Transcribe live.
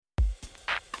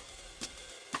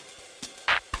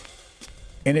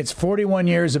In its 41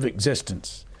 years of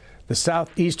existence, the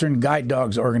Southeastern Guide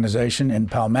Dogs organization in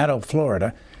Palmetto,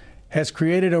 Florida, has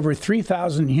created over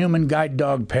 3,000 human guide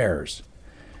dog pairs.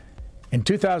 In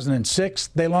 2006,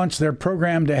 they launched their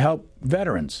program to help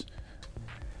veterans.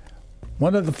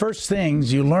 One of the first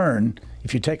things you learn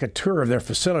if you take a tour of their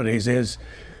facilities is,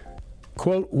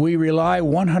 quote, "We rely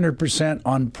 100%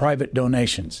 on private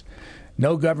donations.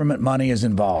 No government money is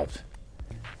involved."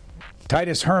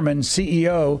 Titus Herman,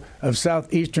 CEO of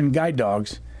Southeastern Guide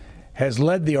Dogs, has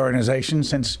led the organization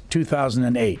since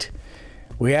 2008.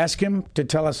 We ask him to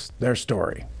tell us their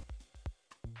story.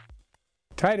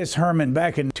 Titus Herman,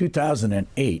 back in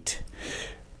 2008,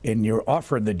 and you're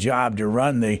offered the job to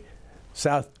run the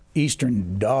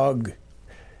Southeastern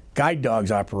Guide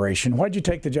Dogs operation. Why'd you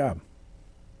take the job?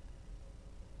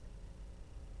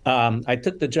 I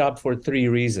took the job for three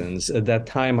reasons. At that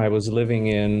time, I was living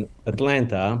in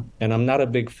Atlanta, and I'm not a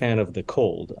big fan of the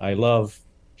cold. I love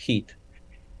heat.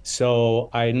 So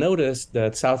I noticed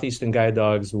that Southeastern Guide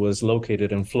Dogs was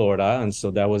located in Florida, and so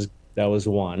that was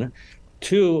one.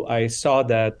 Two, I saw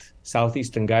that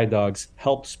Southeastern Guide Dogs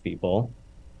helps people,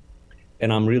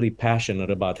 and I'm really passionate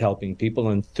about helping people.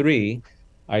 And three,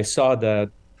 I saw that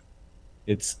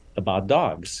it's about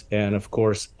dogs. And of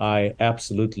course, I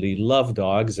absolutely love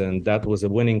dogs, and that was a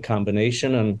winning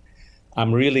combination. And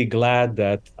I'm really glad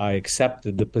that I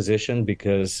accepted the position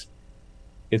because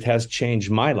it has changed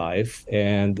my life.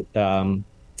 And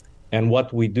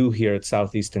what we do here at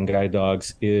Southeastern Guide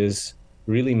Dogs is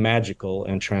really magical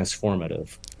and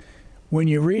transformative. When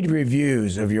you read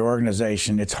reviews of your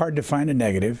organization, it's hard to find a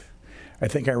negative. I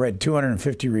think I read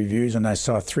 250 reviews and I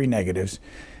saw 3 negatives,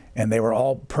 and they were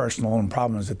all personal and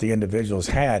problems that the individuals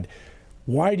had.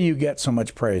 Why do you get so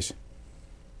much praise?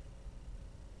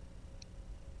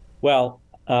 Well,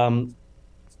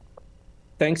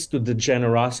 thanks to the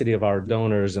generosity of our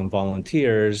donors and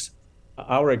volunteers,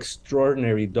 our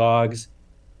extraordinary dogs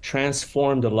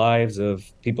transform the lives of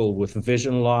people with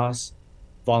vision loss,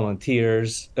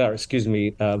 veterans,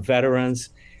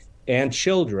 and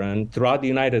children throughout the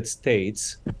United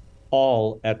States,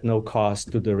 all at no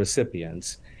cost to the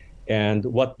recipients. And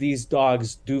what these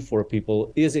dogs do for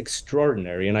people is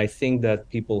extraordinary. And I think that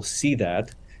people see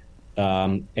that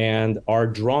and are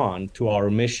drawn to our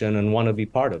mission and want to be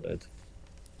part of it.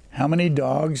 How many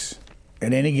dogs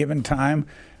at any given time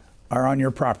are on your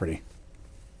property?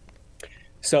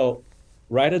 So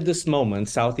right at this moment,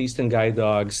 Southeastern Guide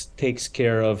Dogs takes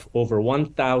care of over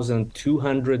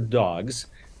 1,200 dogs.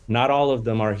 Not all of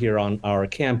them are here on our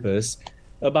campus.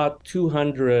 About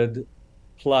 200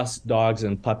 plus dogs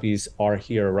and puppies are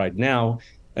here right now.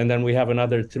 And then we have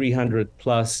another 300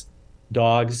 plus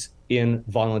dogs in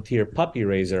volunteer puppy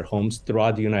raiser homes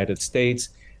throughout the United States.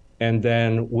 And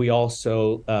then we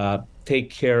also take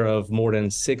care of more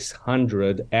than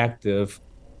 600 active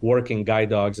working guide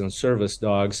dogs and service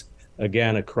dogs,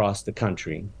 again, across the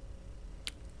country.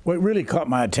 What really caught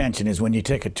my attention is when you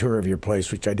take a tour of your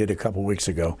place, which I did a couple weeks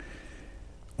ago,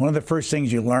 one of the first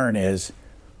things you learn is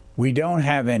we don't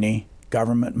have any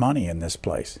government money in this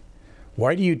place.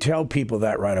 Why do you tell people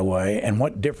that right away, and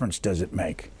what difference does it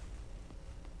make?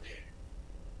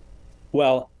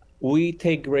 Well, we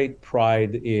take great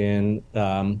pride in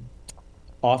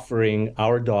offering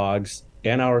our dogs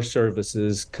and our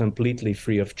services completely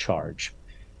free of charge.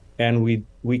 And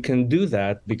we can do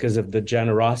that because of the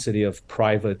generosity of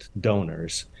private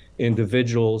donors,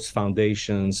 individuals,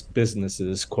 foundations,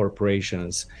 businesses,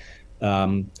 corporations.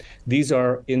 These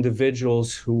are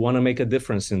individuals who want to make a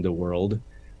difference in the world,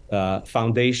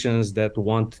 foundations that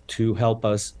want to help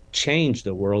us change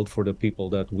the world for the people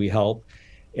that we help.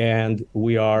 And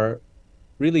we are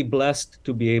really blessed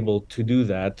to be able to do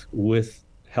that with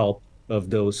help of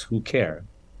those who care.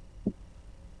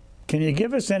 Can you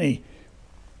give us any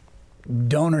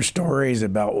donor stories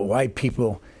about why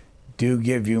people do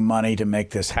give you money to make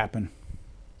this happen?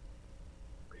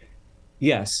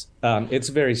 Yes, it's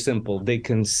very simple. They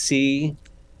can see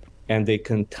and they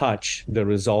can touch the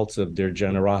results of their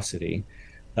generosity.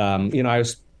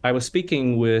 I was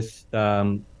speaking with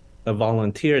a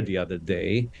volunteer the other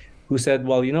day who said,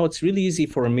 well, it's really easy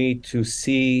for me to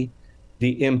see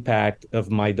the impact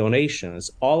of my donations.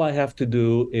 All I have to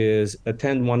do is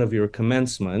attend one of your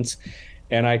commencements,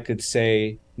 and I could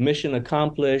say, mission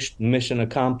accomplished, mission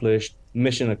accomplished,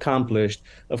 mission accomplished,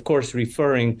 of course,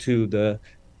 referring to the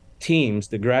teams,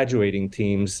 the graduating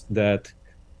teams that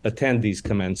attend these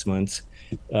commencements.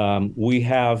 We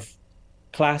have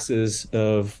classes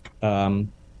of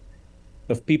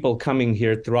people coming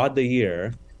here throughout the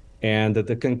year, and at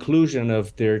the conclusion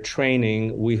of their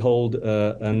training, we hold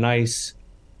a nice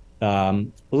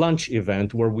lunch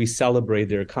event where we celebrate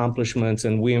their accomplishments,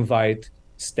 and we invite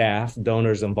staff,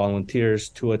 donors, and volunteers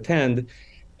to attend.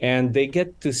 And they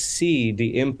get to see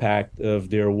the impact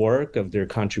of their work, of their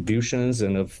contributions,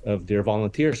 and of their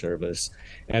volunteer service.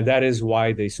 And that is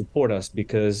why they support us,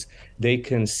 because they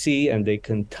can see and they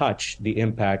can touch the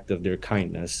impact of their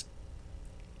kindness.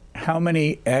 How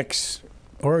many ex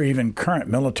or even current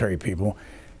military people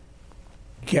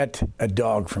get a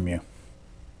dog from you?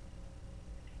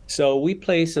 So we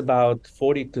place about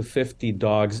 40 to 50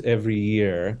 dogs every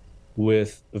year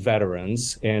with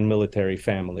veterans and military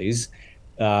families.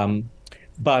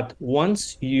 But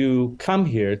once you come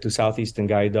here to Southeastern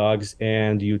Guide Dogs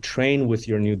and you train with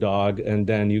your new dog and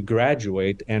then you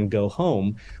graduate and go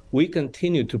home, we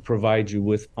continue to provide you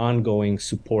with ongoing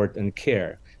support and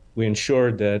care. We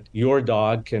ensure that your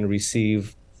dog can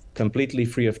receive completely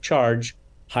free of charge,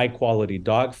 high quality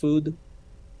dog food,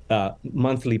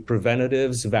 monthly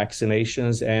preventatives,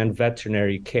 vaccinations, and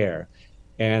veterinary care.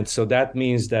 And so that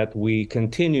means that we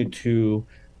continue to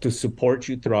support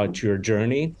you throughout your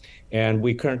journey. And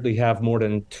we currently have more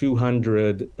than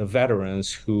 200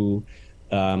 veterans who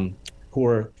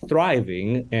are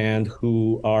thriving and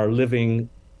who are living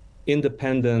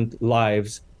independent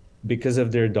lives because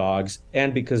of their dogs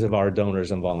and because of our donors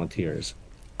and volunteers.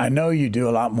 I know you do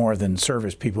a lot more than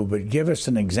service people, but give us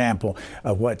an example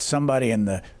of what somebody in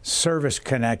the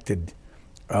service-connected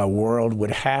world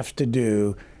would have to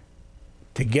do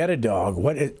to get a dog.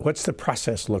 What's the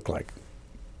process look like?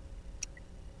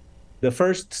 The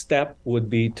first step would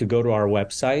be to go to our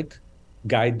website,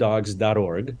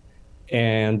 guidedogs.org,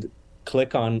 and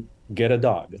click on Get a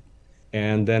Dog.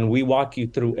 And then we walk you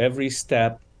through every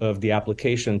step of the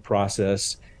application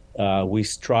process. We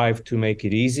strive to make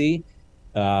it easy.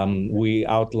 We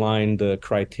outline the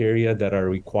criteria that are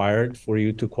required for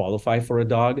you to qualify for a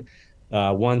dog.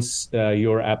 Once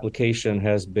your application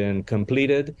has been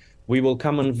completed, we will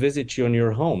come and visit you in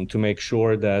your home to make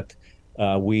sure that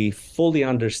we fully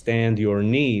understand your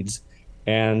needs,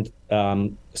 and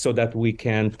so that we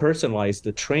can personalize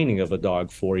the training of a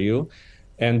dog for you.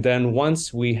 And then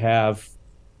once we have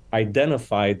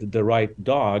identified the right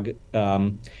dog,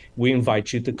 we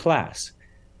invite you to class.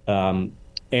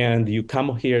 And you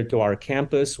come here to our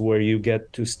campus where you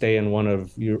get to stay in one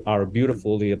of our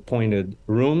beautifully appointed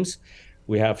rooms.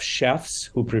 We have chefs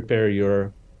who prepare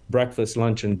your breakfast,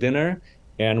 lunch, and dinner.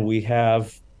 And we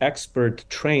have expert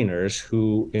trainers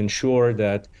who ensure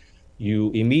that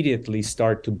you immediately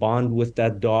start to bond with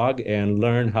that dog and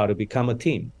learn how to become a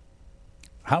team.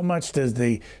 How much does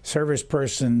the service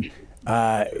person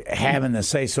have in the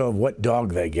say-so of what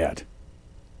dog they get?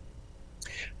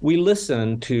 We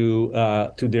listen to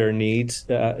their needs.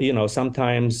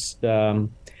 Sometimes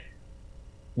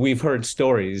we've heard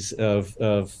stories of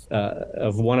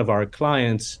one of our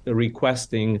clients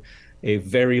requesting a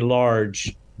very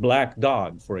large black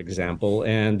dog, for example,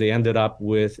 and they ended up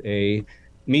with a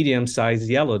medium-sized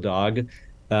yellow dog.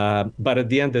 But at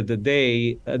the end of the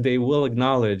day, they will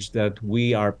acknowledge that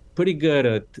we are pretty good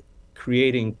at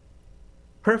creating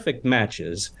perfect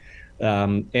matches.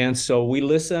 And so we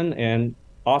listen, and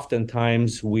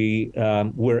oftentimes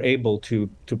we're able to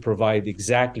provide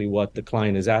exactly what the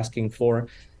client is asking for.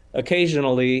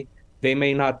 Occasionally, they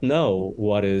may not know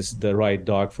what is the right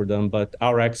dog for them, but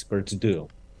our experts do.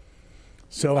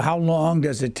 So how long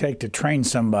does it take to train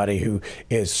somebody who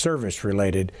is service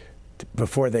related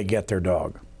before they get their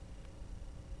dog?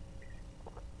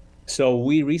 So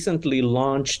we recently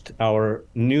launched our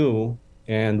new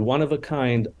and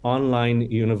one-of-a-kind online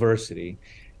university.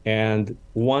 And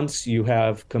once you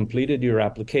have completed your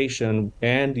application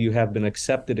and you have been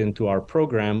accepted into our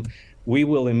program, we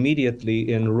will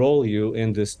immediately enroll you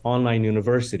in this online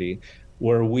university,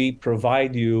 where we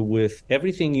provide you with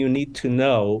everything you need to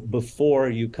know before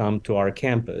you come to our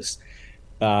campus.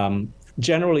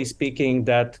 Generally speaking,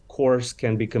 that course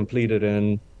can be completed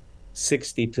in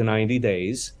 60 to 90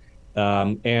 days.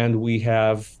 And we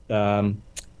have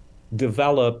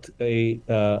developed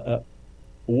a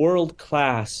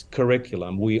world-class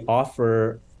curriculum. We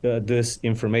offer this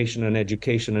information and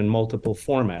education in multiple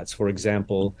formats. For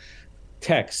example,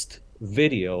 text,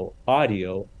 video,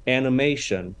 audio,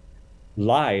 animation,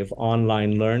 live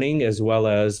online learning, as well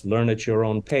as learn at your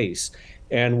own pace.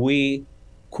 And we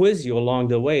quiz you along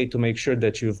the way to make sure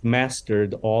that you've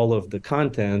mastered all of the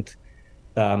content.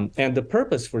 And the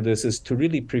purpose for this is to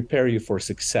really prepare you for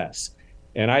success.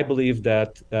 And I believe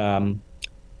that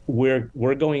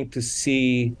we're going to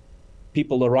see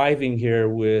people arriving here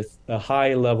with a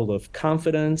high level of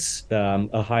confidence,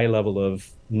 a high level of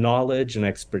knowledge and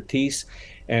expertise,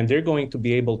 and they're going to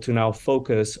be able to now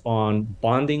focus on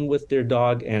bonding with their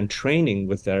dog and training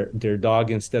with their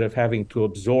dog instead of having to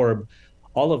absorb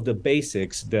all of the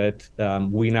basics that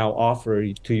we now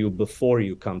offer to you before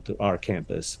you come to our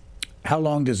campus. How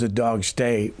long does a dog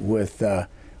stay with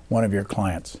one of your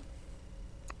clients?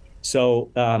 So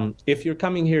if you're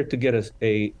coming here to get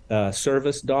a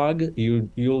service dog,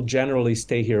 you'll generally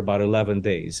stay here about 11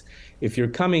 days. If you're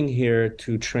coming here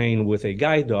to train with a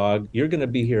guide dog, you're going to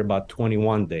be here about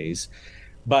 21 days.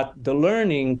 But the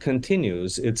learning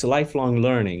continues. It's lifelong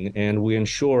learning, and we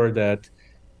ensure that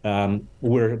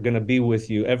we're going to be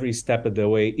with you every step of the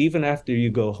way, even after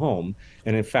you go home.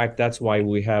 And in fact, that's why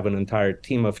we have an entire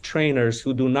team of trainers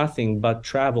who do nothing but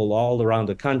travel all around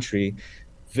the country,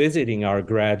 visiting our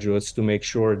graduates to make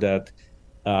sure that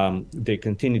they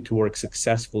continue to work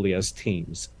successfully as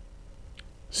teams.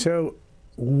 So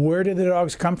where do the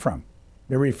dogs come from?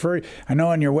 I know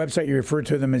on your website you refer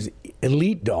to them as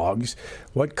elite dogs.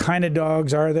 What kind of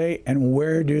dogs are they, and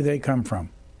where do they come from?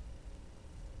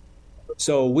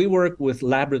 So we work with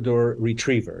Labrador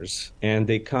retrievers, and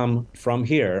they come from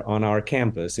here on our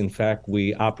campus. In fact,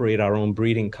 we operate our own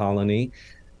breeding colony,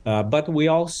 but we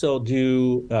also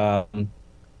do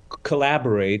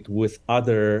collaborate with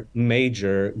other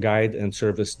major guide and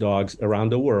service dogs around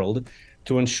the world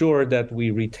to ensure that we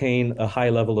retain a high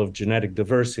level of genetic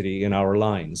diversity in our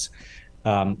lines.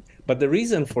 But the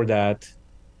reason for that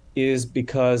is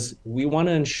because we want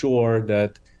to ensure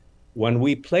that when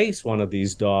we place one of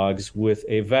these dogs with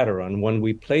a veteran, when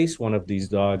we place one of these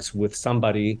dogs with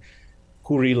somebody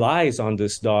who relies on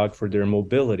this dog for their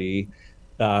mobility,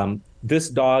 this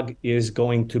dog is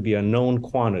going to be a known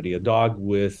quantity, a dog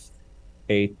with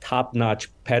a top-notch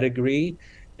pedigree,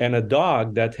 and a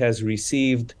dog that has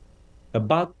received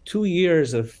about 2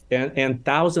 years of and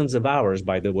thousands of hours,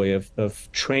 by the way,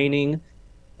 of training,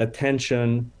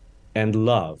 attention, and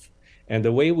love. And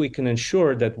the way we can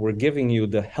ensure that we're giving you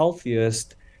the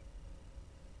healthiest,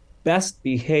 best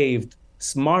behaved,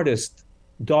 smartest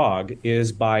dog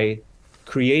is by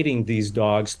creating these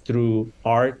dogs through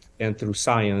art and through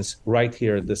science right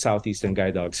here at the Southeastern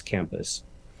Guide Dogs campus.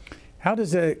 How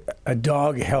does a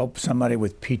dog help somebody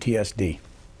with PTSD?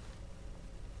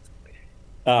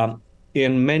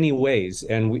 In many ways,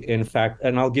 and in fact,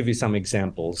 and I'll give you some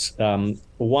examples.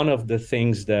 One of the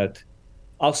things that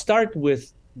I'll start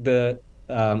with the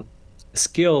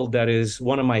skill that is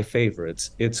one of my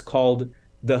favorites. It's called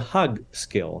the hug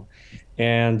skill.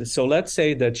 And so let's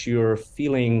say that you're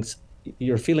feeling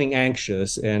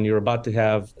anxious and you're about to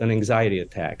have an anxiety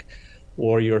attack,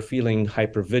 or you're feeling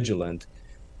hypervigilant.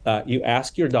 You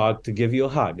ask your dog to give you a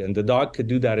hug, and the dog could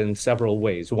do that in several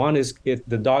ways. One is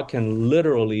the dog can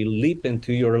literally leap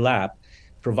into your lap,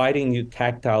 providing you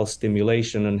tactile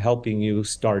stimulation and helping you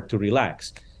start to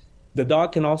relax. The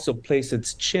dog can also place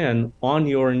its chin on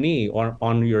your knee or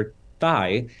on your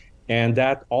thigh, and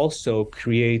that also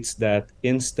creates that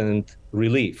instant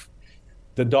relief.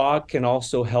 The dog can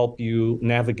also help you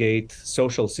navigate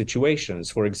social situations.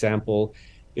 For example,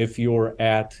 if you're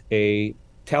at a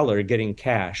teller getting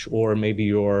cash, or maybe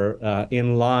you're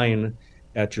in line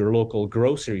at your local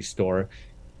grocery store,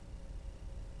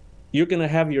 you're going to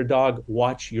have your dog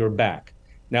watch your back.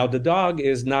 Now, the dog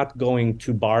is not going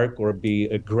to bark or be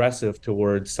aggressive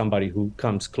towards somebody who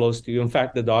comes close to you. In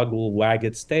fact, the dog will wag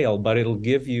its tail, but it'll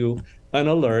give you an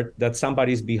alert that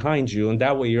somebody's behind you, and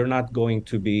that way you're not going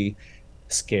to be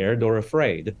scared or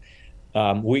afraid.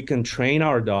 We can train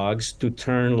our dogs to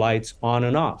turn lights on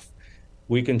and off.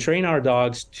 We can train our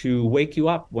dogs to wake you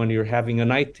up when you're having a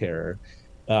night terror.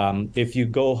 If you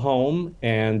go home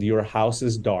and your house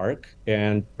is dark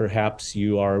and perhaps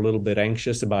you are a little bit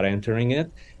anxious about entering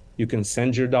it, you can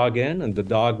send your dog in and the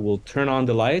dog will turn on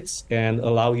the lights and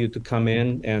allow you to come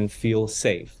in and feel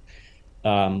safe.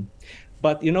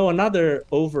 But, another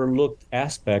overlooked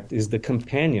aspect is the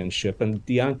companionship and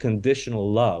the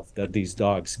unconditional love that these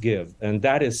dogs give. And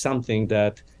that is something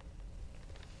that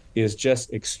is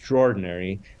just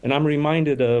extraordinary. And I'm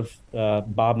reminded of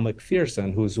Bob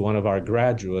McPherson, who's one of our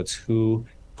graduates, who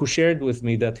shared with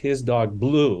me that his dog,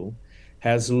 Blue,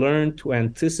 has learned to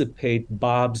anticipate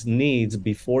Bob's needs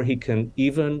before he can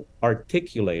even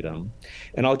articulate them.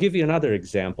 And I'll give you another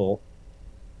example.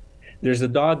 There's a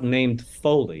dog named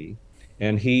Foley,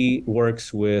 and he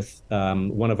works with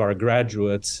one of our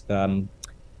graduates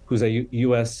who's a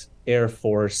U.S. Air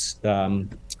Force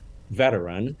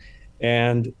veteran.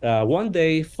 And one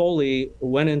day, Foley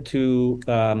went into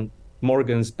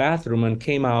Morgan's bathroom and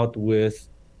came out with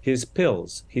his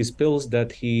pills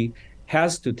that he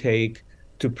has to take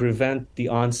to prevent the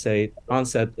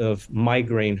onset of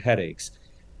migraine headaches.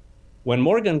 When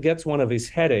Morgan gets one of his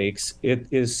headaches, it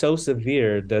is so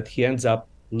severe that he ends up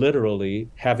literally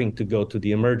having to go to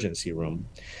the emergency room.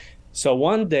 So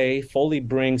one day, Foley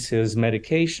brings his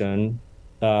medication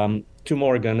to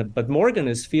Morgan, but Morgan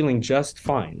is feeling just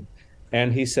fine.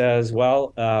 And he says,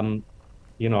 well,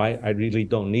 I really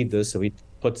don't need this. So he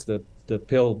puts the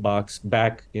pill box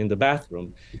back in the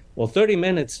bathroom. Well, 30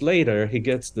 minutes later, he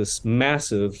gets this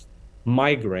massive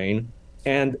migraine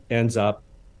and ends up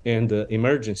in the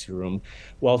emergency room.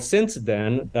 Well, since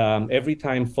then, every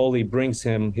time Foley brings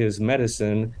him his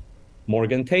medicine,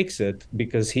 Morgan takes it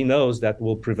because he knows that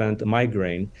will prevent a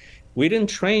migraine. We didn't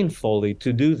train Foley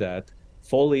to do that.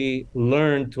 Foley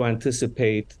learned to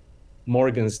anticipate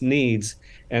Morgan's needs.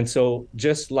 And so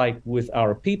just like with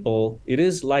our people, it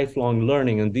is lifelong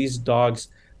learning. And these dogs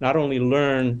not only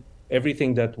learn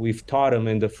everything that we've taught them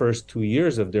in the first 2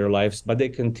 years of their lives, but they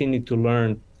continue to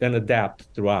learn and adapt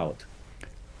throughout.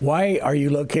 Why are you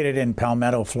located in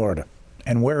Palmetto, Florida?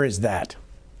 And where is that?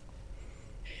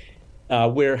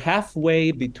 We're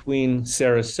halfway between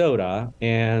Sarasota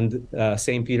and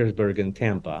St. Petersburg and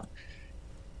Tampa.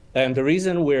 And the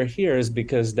reason we're here is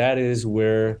because that is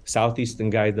where Southeastern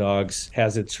Guide Dogs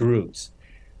has its roots.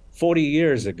 40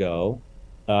 years ago,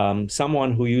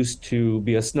 someone who used to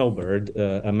be a snowbird,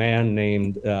 a man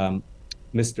named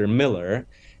Mr. Miller,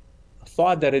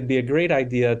 thought that it'd be a great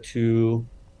idea to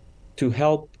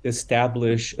help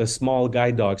establish a small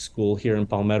guide dog school here in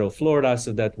Palmetto, Florida,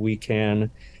 so that we can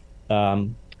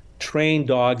train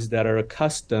dogs that are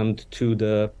accustomed to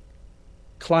the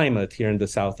climate here in the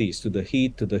Southeast, to the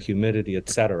heat, to the humidity,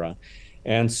 etc.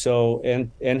 And so,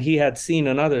 and he had seen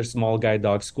another small guide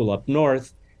dog school up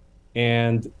north,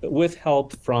 and with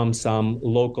help from some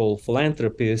local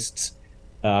philanthropists,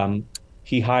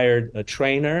 he hired a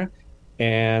trainer.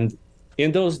 And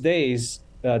in those days,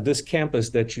 this campus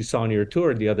that you saw on your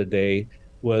tour the other day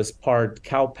was part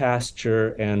cow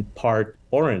pasture and part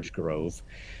orange grove.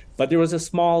 But there was a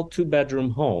small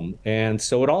 2-bedroom home. And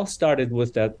so it all started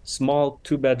with that small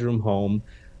 2-bedroom home,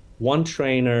 1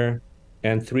 trainer,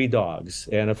 and 3 dogs.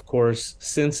 And of course,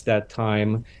 since that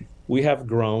time, we have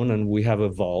grown and we have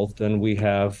evolved, and we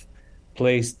have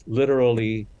placed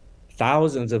literally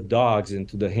thousands of dogs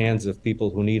into the hands of people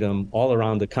who need them all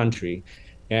around the country.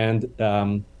 And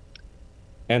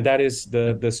that is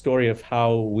the story of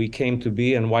how we came to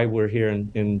be and why we're here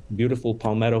in beautiful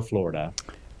Palmetto, Florida.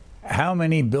 How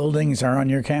many buildings are on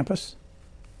your campus?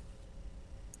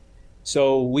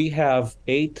 So we have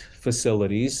 8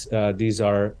 facilities. These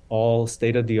are all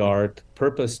state-of-the-art,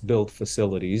 purpose-built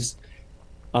facilities,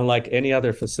 unlike any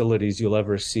other facilities you'll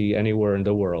ever see anywhere in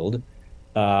the world.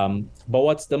 But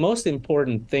what's the most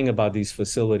important thing about these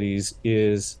facilities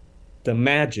is the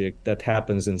magic that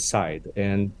happens inside.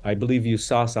 And I believe you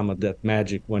saw some of that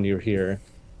magic when you're here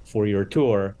for your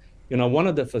tour. You know, one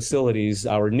of the facilities,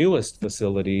 our newest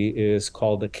facility, is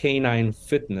called the Canine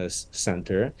Fitness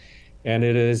Center, and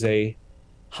it is a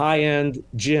high-end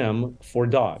gym for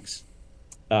dogs.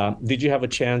 Did you have a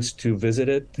chance to visit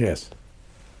it? Yes.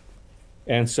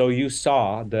 And so you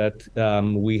saw that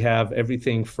we have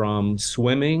everything from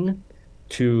swimming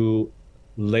to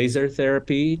laser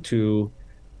therapy to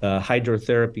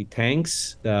hydrotherapy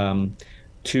tanks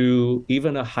to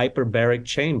even a hyperbaric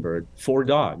chamber for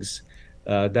dogs.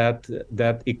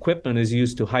 That equipment is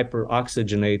used to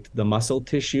hyperoxygenate the muscle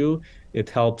tissue. It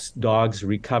helps dogs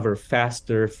recover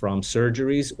faster from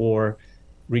surgeries or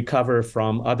recover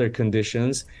from other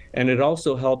conditions. And it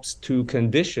also helps to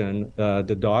condition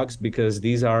the dogs, because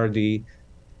these are the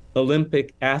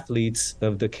Olympic athletes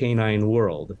of the canine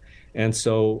world. And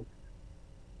so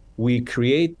we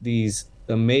create these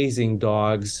amazing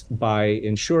dogs by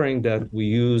ensuring that we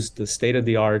use the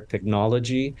state-of-the-art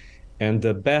technology and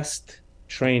the best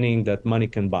training that money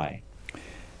can buy.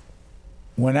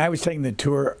 When I was taking the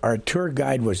tour, our tour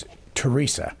guide was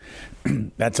Teresa.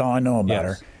 That's all I know about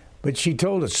her. But she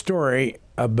told a story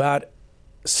about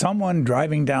someone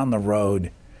driving down the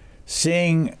road,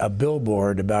 seeing a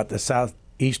billboard about the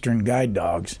Southeastern Guide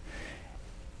Dogs,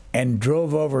 and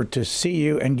drove over to see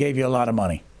you and gave you a lot of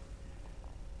money.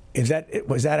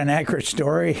 Was that an accurate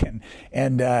story?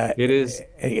 And it is.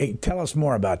 Tell us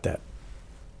more about that.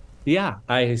 Yeah,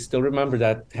 I still remember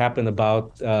that happened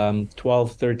about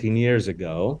 12, 13 years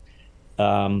ago.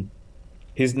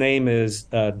 His name is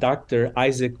Dr.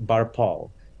 Isaac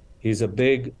Barpaul. He's a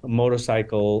big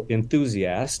motorcycle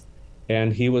enthusiast,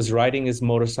 and he was riding his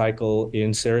motorcycle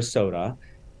in Sarasota.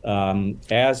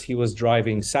 As he was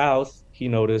driving south, he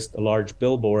noticed a large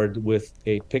billboard with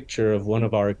a picture of one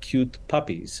of our cute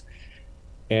puppies.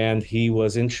 and he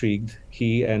was intrigued.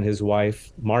 He and his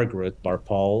wife, Margaret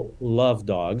Barpaul, love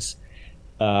dogs.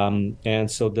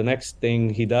 And so the next thing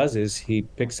he does is he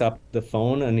picks up the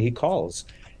phone and he calls.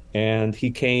 And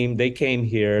they came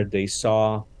here, they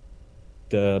saw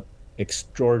the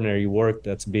extraordinary work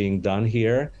that's being done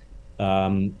here.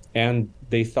 And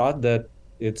they thought that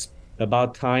it's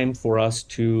about time for us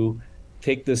to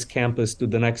take this campus to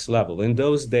the next level. In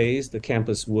those days, the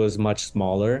campus was much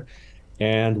smaller,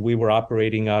 and we were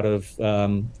operating out of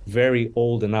very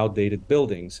old and outdated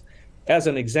buildings. As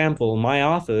an example, my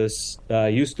office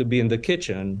used to be in the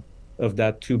kitchen of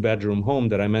that 2-bedroom home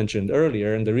that I mentioned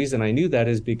earlier. And the reason I knew that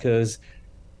is because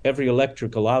every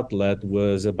electrical outlet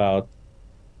was about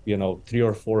 3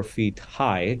 or 4 feet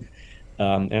high.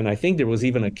 And I think there was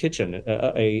even a kitchen,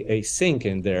 a sink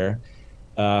in there.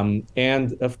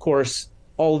 And of course,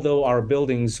 although our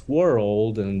buildings were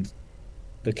old and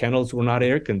the kennels were not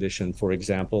air conditioned, for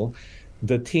example,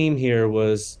 the team here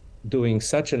was doing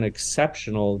such an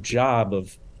exceptional job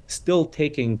of still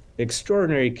taking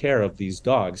extraordinary care of these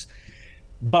dogs.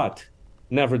 But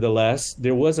nevertheless,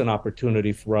 there was an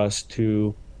opportunity for us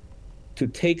to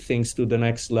take things to the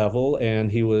next level. And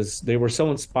they were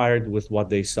so inspired with what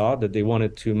they saw that they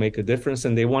wanted to make a difference,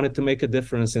 and they wanted to make a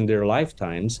difference in their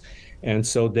lifetimes. And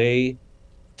so they,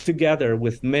 together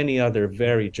with many other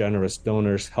very generous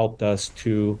donors, helped us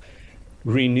to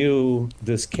renew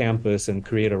this campus and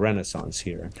create a renaissance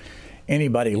here.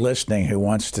 Anybody listening who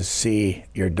wants to see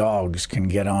your dogs can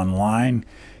get online,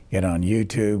 get on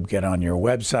YouTube, get on your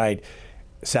website,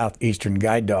 Southeastern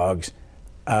Guide Dogs.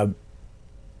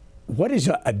 What is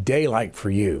a day like for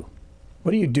you?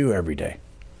 What do you do every day?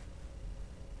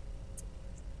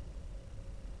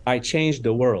 I change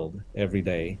the world every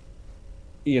day.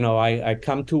 I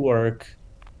come to work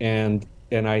and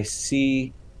I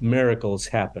see miracles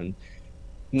happen,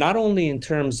 not only in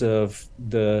terms of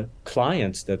the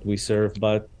clients that we serve,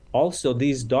 but also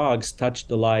these dogs touch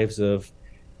the lives of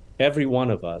every one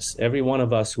of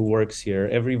us who works here,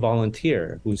 every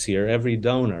volunteer who's here, every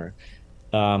donor.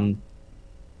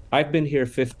 I've been here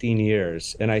 15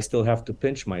 years, and I still have to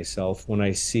pinch myself when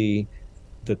I see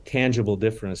the tangible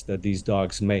difference that these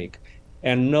dogs make.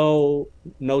 And no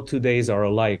 2 days are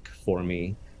alike for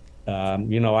me.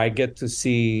 I get to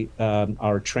see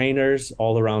our trainers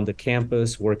all around the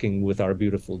campus working with our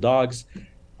beautiful dogs.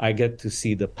 I get to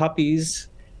see the puppies.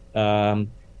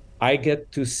 I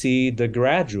get to see the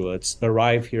graduates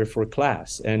arrive here for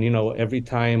class. And, every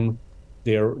time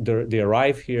they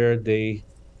arrive here, they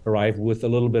arrive with a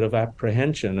little bit of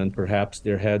apprehension, and perhaps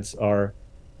their heads are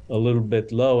a little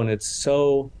bit low. And it's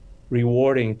so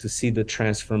rewarding to see the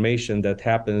transformation that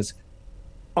happens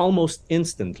almost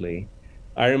instantly.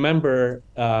 I remember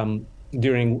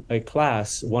during a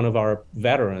class, one of our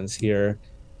veterans here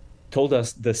told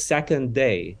us the second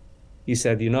day, he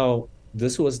said,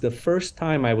 this was the first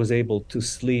time I was able to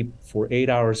sleep for 8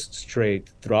 hours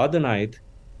straight throughout the night,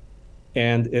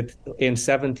 and in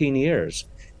 17 years.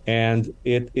 And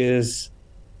it is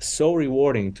so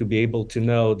rewarding to be able to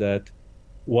know that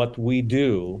what we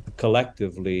do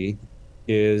collectively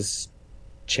is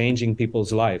changing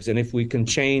people's lives. And if we can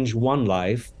change one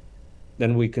life,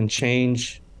 then we can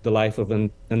change the life of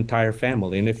an entire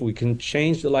family. And if we can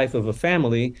change the life of a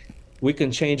family, we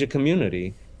can change a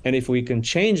community. And if we can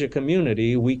change a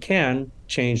community, we can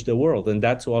change the world. And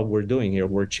that's what we're doing here.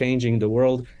 We're changing the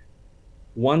world,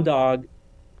 one dog,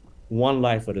 one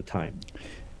life at a time.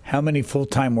 How many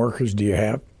full-time workers do you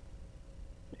have?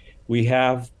 We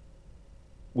have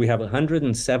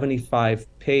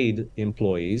 175 paid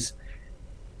employees,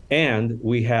 and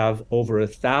we have over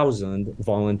 1,000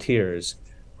 volunteers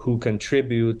who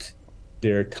contribute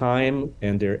their time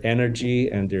and their energy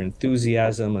and their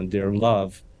enthusiasm and their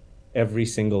love every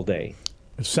single day.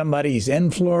 If somebody's in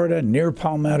Florida, near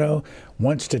Palmetto,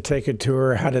 wants to take a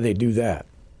tour, how do they do that?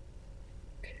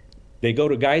 They go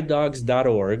to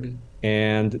guidedogs.org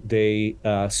and they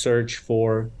search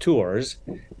for tours,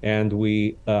 and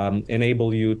we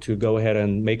enable you to go ahead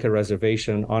and make a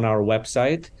reservation on our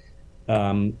website.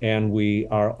 And we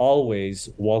are always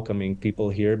welcoming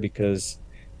people here, because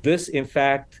this, in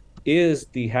fact, is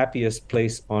the happiest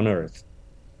place on earth.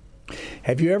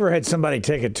 Have you ever had somebody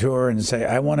take a tour and say,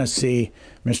 I want to see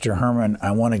Mr. Herman,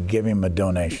 I want to give him a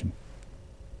donation?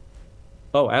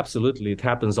 Oh, absolutely. It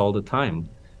happens all the time.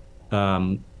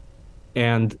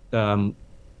 And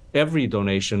every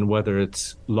donation, whether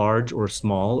it's large or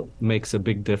small, makes a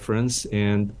big difference.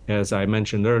 And as I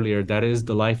mentioned earlier, that is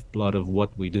the lifeblood of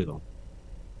what we do.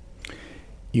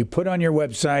 You put on your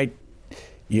website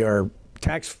your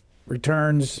tax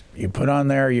returns, you put on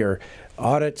there your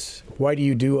audits. Why do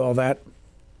you do all that?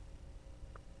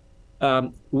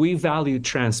 We value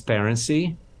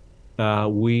transparency.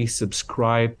 We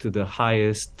subscribe to the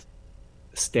highest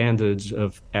standards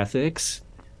of ethics.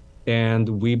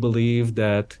 And we believe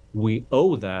that we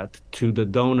owe that to the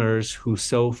donors who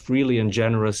so freely and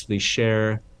generously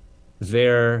share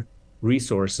their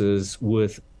resources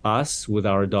with us, with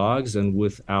our dogs, and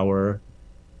with our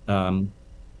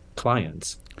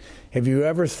clients. Have you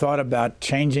ever thought about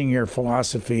changing your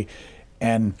philosophy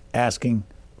and asking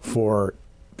for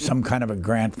some kind of a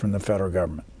grant from the federal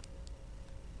government?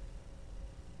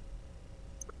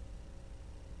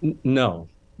 No,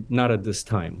 not at this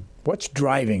time. What's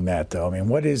driving that, though? I mean,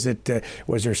 what is it?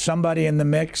 Was there somebody in the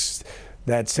mix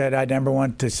that said, I never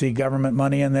want to see government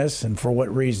money in this, and for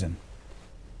what reason?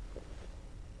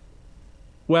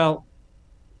 Well,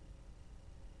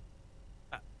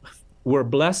 we're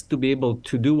blessed to be able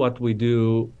to do what we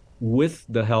do with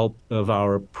the help of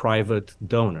our private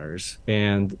donors.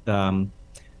 And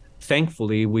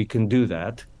thankfully, we can do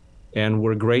that. And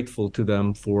we're grateful to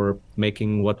them for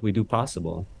making what we do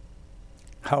possible.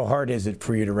 How hard is it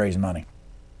for you to raise money?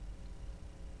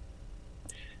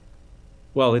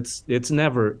 Well, it's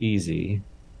never easy,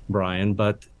 Brian,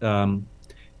 but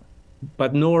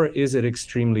nor is it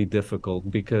extremely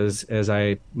difficult because, as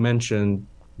I mentioned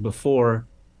before,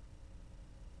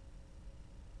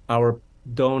 our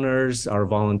donors, our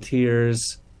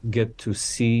volunteers get to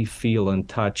see, feel, and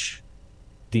touch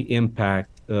the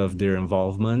impact of their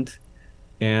involvement.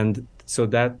 And so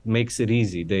that makes it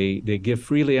easy. They give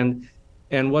freely.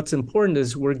 And what's important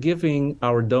is we're giving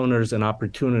our donors an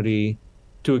opportunity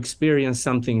to experience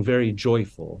something very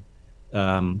joyful.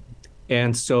 And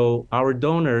so our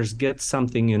donors get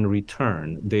something in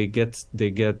return. They get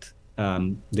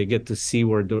to see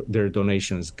where their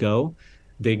donations go.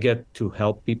 They get to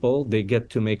help people. They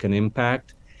get to make an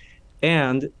impact.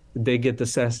 And they get the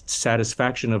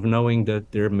satisfaction of knowing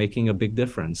that they're making a big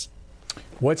difference.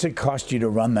 What's it cost you to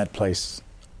run that place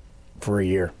for a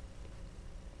year?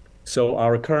 So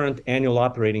our current annual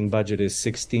operating budget is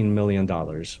 $16 million.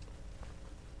 Go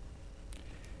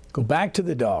back to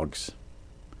the dogs.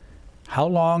 How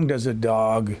long does a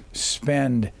dog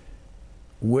spend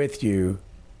with you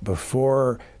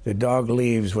before the dog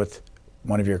leaves with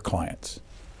one of your clients?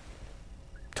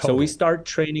 So we start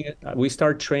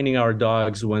training our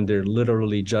dogs when they're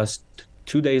literally just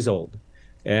 2 days old.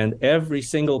 And every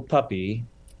single puppy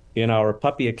in our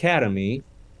puppy academy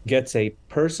gets a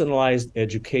personalized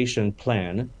education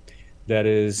plan that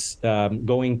is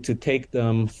going to take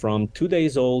them from 2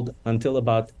 days old until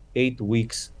about 8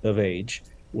 weeks of age,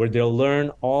 where they'll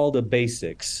learn all the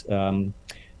basics.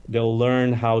 They'll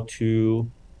learn how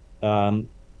to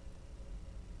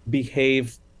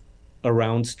behave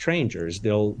around strangers.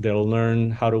 They'll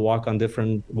learn how to walk on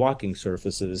different walking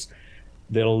surfaces.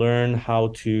 They'll learn how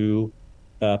to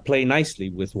play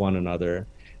nicely with one another.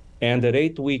 And at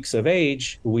 8 weeks of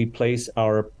age, we place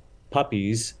our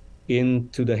puppies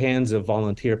into the hands of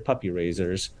volunteer puppy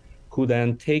raisers who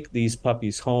then take these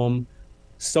puppies home,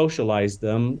 socialize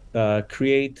them,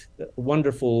 create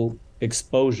wonderful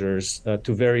exposures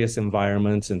to various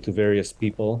environments and to various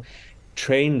people,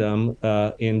 train them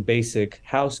in basic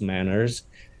house manners,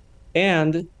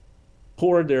 and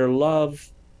pour their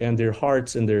love and their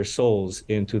hearts and their souls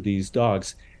into these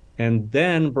dogs. And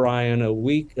then, Brian,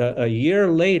 a year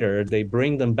later, they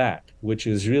bring them back, which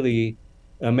is really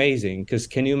amazing. Because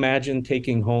can you imagine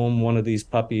taking home one of these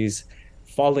puppies,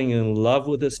 falling in love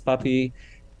with this puppy,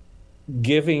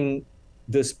 giving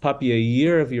this puppy a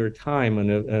year of your time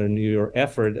and your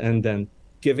effort, and then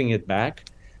giving it back?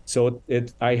 So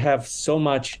I have so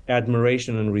much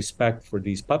admiration and respect for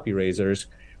these puppy raisers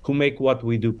who make what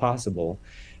we do possible.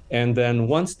 And then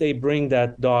once they bring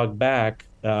that dog back,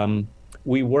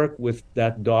 we work with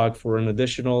that dog for an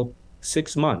additional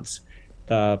 6 months,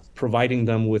 providing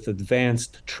them with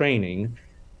advanced training.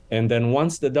 And then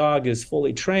once the dog is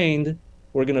fully trained,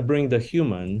 we're going to bring the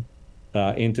human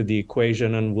into the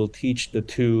equation, and we'll teach the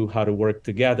two how to work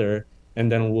together.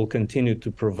 And then we'll continue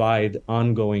to provide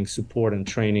ongoing support and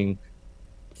training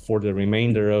for the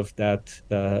remainder of that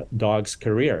dog's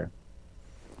career.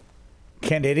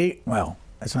 Candidate, well,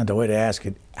 that's not the way to ask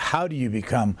it. How do you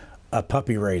become a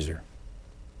puppy raiser?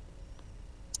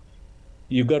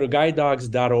 You go to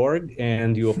guidedogs.org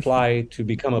and you apply to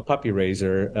become a puppy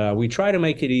raiser. We try to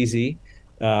make it easy.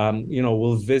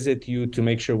 We'll visit you to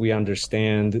make sure we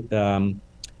understand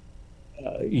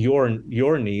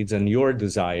your needs and your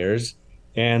desires.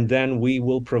 And then we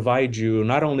will provide you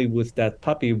not only with that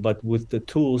puppy, but with the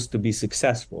tools to be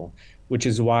successful, which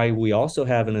is why we also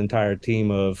have an entire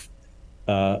team of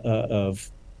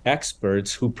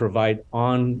experts who provide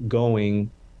ongoing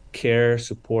care,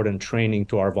 support, and training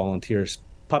to our volunteers,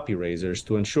 puppy raisers,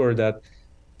 to ensure that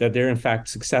they're in fact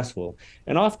successful.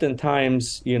 And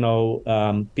oftentimes,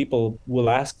 people will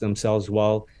ask themselves,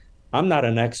 well, I'm not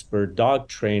an expert dog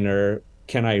trainer.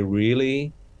 Can I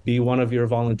really be one of your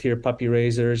volunteer puppy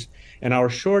raisers? And our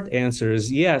short answer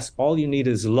is yes, all you need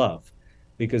is love.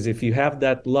 Because if you have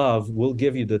that love, we'll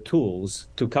give you the tools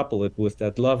to couple it with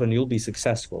that love and you'll be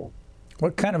successful.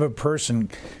 What kind of a person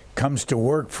comes to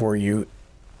work for you,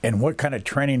 and what kind of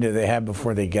training do they have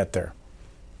before they get there?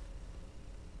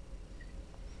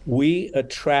 We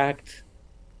attract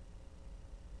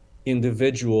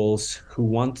individuals who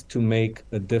want to make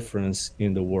a difference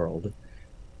in the world.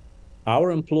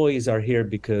 Our employees are here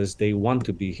because they want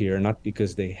to be here, not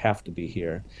because they have to be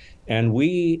here. And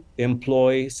we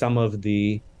employ some of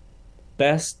the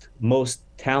best, most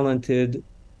talented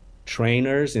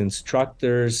trainers,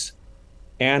 instructors,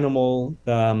 animal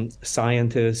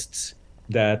scientists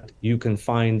that you can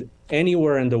find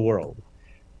anywhere in the world.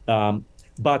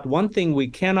 But one thing we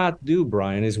cannot do,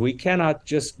 Brian, is we cannot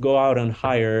just go out and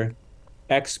hire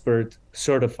expert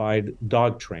certified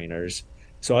dog trainers.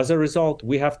 So as a result,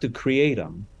 we have to create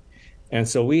them. And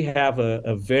so we have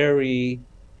a very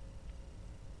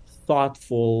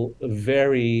thoughtful,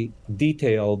 very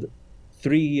detailed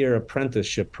 3-year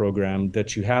apprenticeship program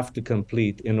that you have to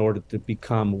complete in order to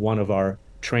become one of our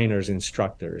trainers,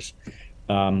 instructors.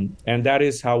 And that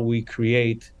is how we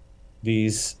create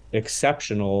these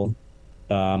exceptional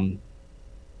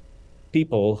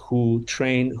people who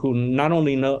train, who not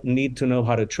only need to know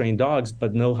how to train dogs,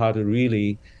 but know how to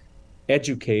really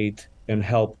educate and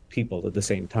help people at the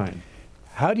same time.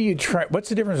 How do you train? What's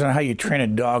the difference in how you train a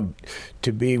dog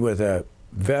to be with a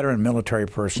veteran military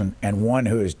person and one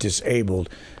who is disabled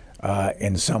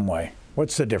in some way?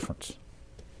 What's the difference?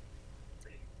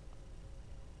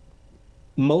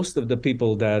 Most of the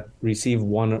people that receive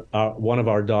one of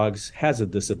our dogs has a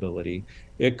disability.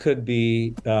 It could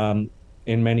be, in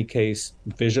many cases,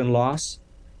 vision loss,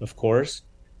 of course,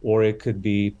 or it could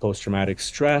be post-traumatic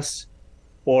stress,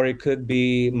 or it could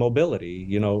be mobility.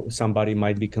 Somebody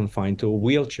might be confined to a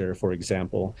wheelchair, for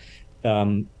example.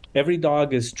 Every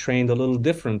dog is trained a little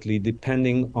differently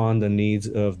depending on the needs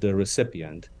of the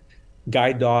recipient.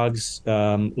 Guide dogs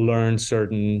learn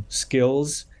certain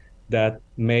skills that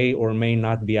may or may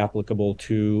not be applicable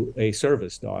to a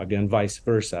service dog, and vice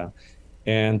versa.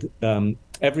 And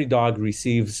every dog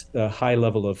receives a high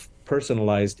level of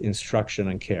personalized instruction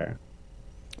and care.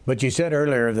 But you said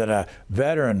earlier that a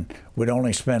veteran would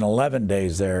only spend 11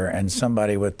 days there and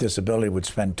somebody with disability would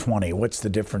spend 20. What's the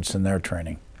difference in their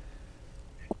training?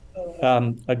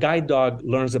 A guide dog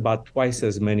learns about twice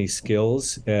as many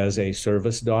skills as a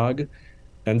service dog.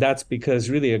 And that's because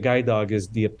really a guide dog is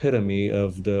the epitome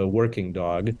of the working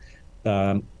dog.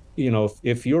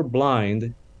 If you're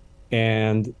blind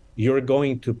and you're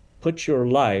going to put your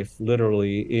life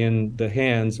literally in the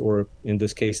hands, or in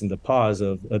this case, in the paws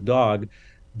of a dog,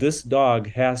 this dog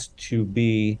has to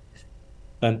be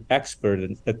an expert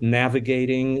at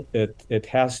navigating. It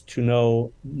has to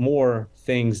know more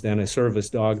things than a service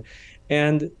dog.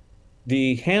 And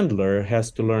the handler has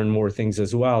to learn more things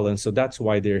as well. And so that's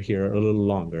why they're here a little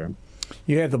longer.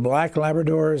 You have the black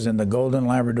Labradors and the golden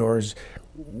Labradors.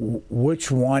 Which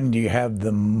one do you have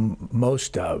the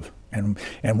most of? And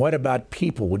what about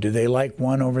people? Do they like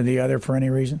one over the other for any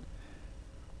reason?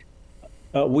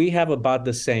 We have about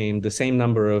the same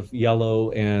number of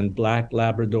yellow and black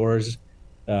Labradors.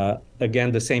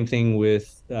 Again, the same thing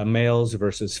with males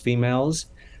versus females.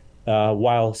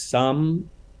 While some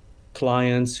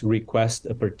clients request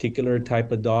a particular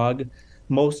type of dog,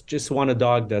 most just want a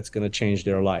dog that's going to change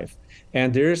their life.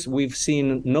 And we've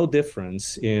seen no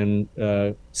difference in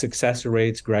success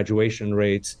rates, graduation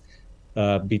rates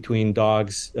between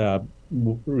dogs,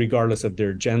 regardless of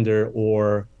their gender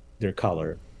or their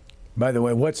color. By the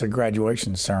way, what's a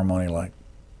graduation ceremony like?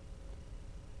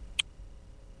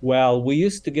 Well, we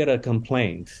used to get a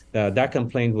complaint. That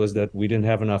complaint was that we didn't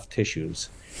have enough tissues.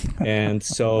 And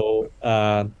so,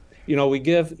 we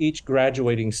give each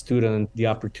graduating student the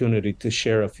opportunity to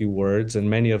share a few words, and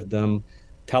many of them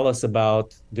tell us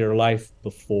about their life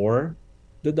before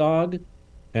the dog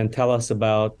and tell us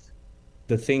about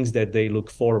the things that they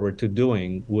look forward to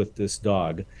doing with this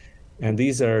dog. And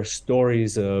these are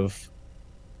stories of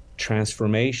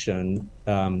transformation.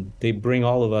 They bring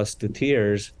all of us to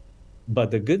tears.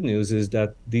 But the good news is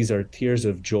that these are tears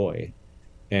of joy.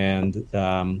 And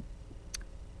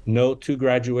no two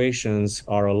graduations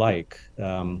are alike.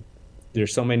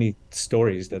 There's so many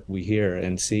stories that we hear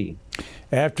and see.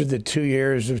 After the 2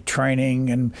 years of training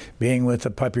and being with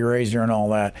the puppy raiser and all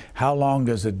that, how long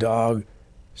does a dog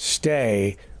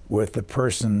stay with the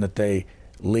person that they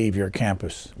leave your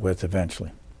campus with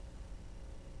eventually?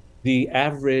 The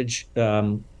average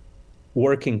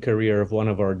working career of one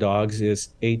of our dogs is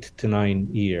 8 to 9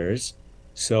 years.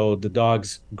 So the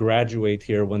dogs graduate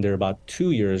here when they're about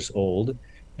 2 years old,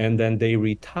 and then they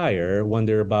retire when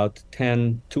they're about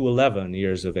 10 to 11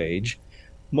 years of age.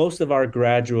 Most of our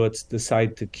graduates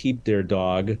decide to keep their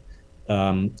dog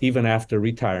even after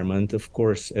retirement. Of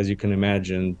course, as you can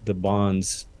imagine, the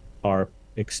bonds are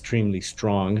extremely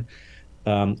strong.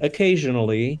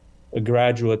 Occasionally, a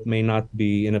graduate may not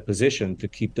be in a position to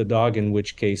keep the dog, in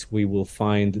which case we will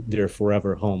find their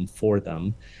forever home for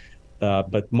them.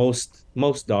 But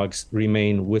most dogs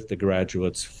remain with the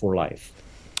graduates for life.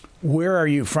 Where are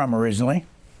you from originally?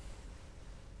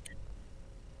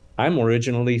 I'm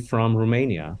originally from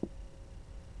Romania.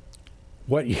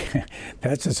 What?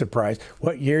 That's a surprise.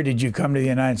 What year did you come to the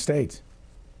United States?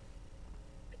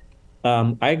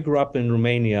 I grew up in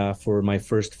Romania for my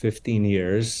first 15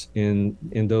 years. In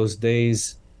those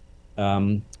days,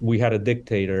 we had a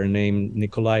dictator named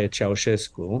Nicolae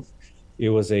Ceausescu. It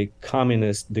was a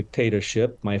communist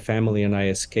dictatorship. My family and I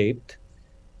escaped.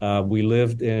 We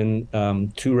lived in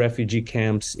 2 refugee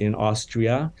camps in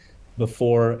Austria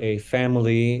before a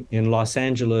family in Los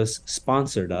Angeles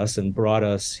sponsored us and brought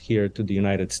us here to the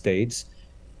United States.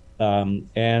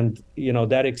 And, you know,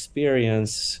 that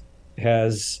experience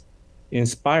has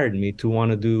inspired me to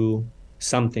want to do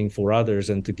something for others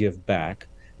and to give back.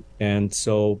 And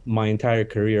so my entire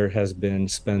career has been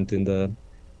spent in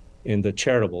the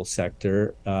charitable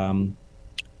sector. And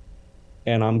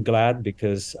I'm glad,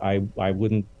 because I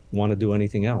wouldn't want to do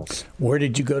anything else. Where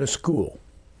did you go to school?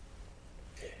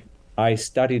 I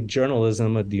studied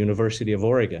journalism at the University of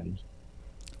Oregon.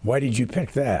 Why did you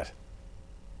pick that?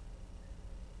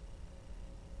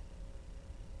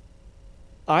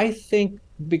 I think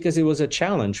because it was a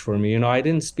challenge for me. You know, I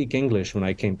didn't speak English when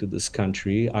I came to this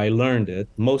country. I learned it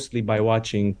mostly by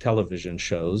watching television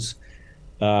shows.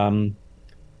 And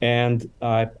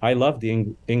I love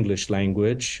the English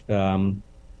language. I'm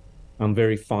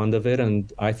very fond of it,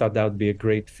 and I thought that would be a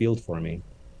great field for me.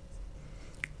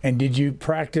 And did you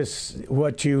practice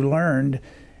what you learned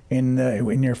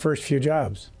in your first few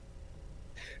jobs?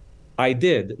 I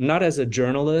did, not as a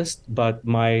journalist, but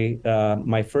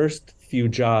my first few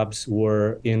jobs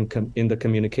were in the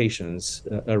communications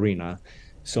arena.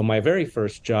 So my very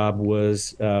first job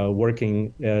was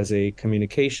working as a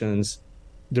communications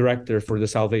director for the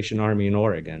Salvation Army in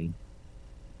Oregon.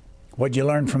 What'd you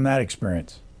learn from that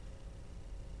experience?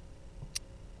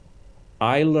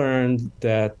 I learned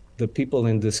that the people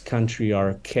in this country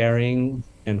are caring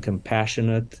and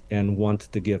compassionate and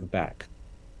want to give back.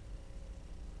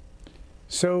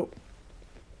 So,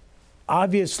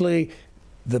 obviously,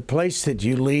 the place that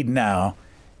you lead now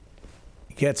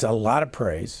gets a lot of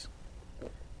praise,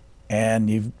 and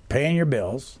you're paying your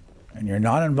bills, and you're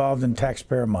not involved in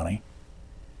taxpayer money.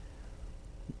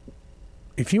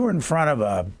 If you were in front of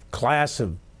a class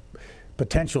of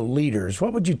potential leaders,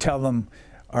 what would you tell them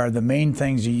are the main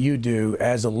things that you do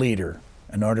as a leader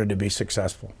in order to be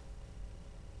successful?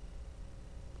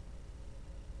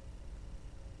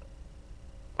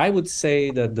 I would say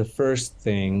that the first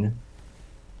thing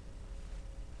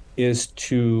is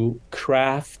to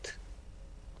craft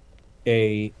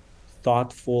a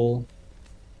thoughtful,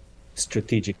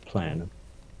 strategic plan.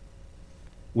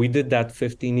 We did that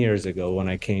 15 years ago when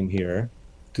I came here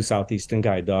to Southeastern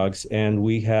Guide Dogs, and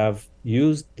we have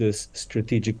used this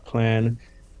strategic plan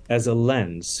as a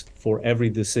lens for every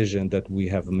decision that we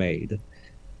have made.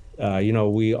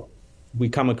 We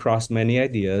come across many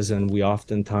ideas, and we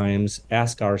oftentimes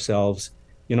ask ourselves,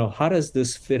 how does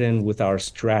this fit in with our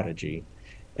strategy?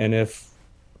 And if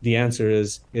the answer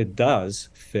is it does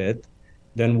fit,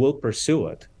 then we'll pursue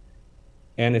it.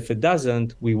 And if it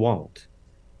doesn't, we won't.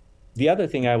 The other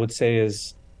thing I would say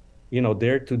is,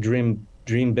 dare to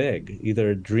dream big,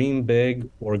 either dream big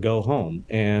or go home.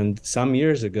 And some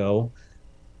years ago,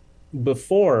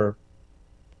 before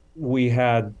we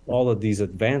had all of these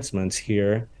advancements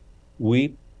here,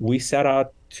 we set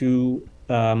out to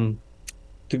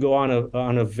go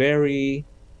on a very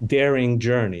daring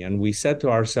journey, and we said to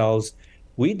ourselves,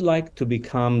 we'd like to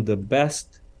become the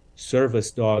best service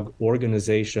dog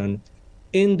organization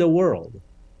in the world.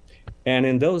 And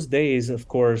in those days, of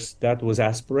course, that was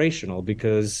aspirational,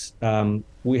 because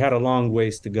we had a long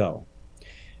ways to go.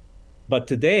 But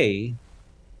today,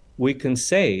 we can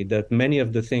say that many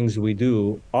of the things we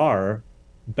do are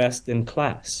best in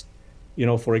class.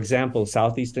 For example,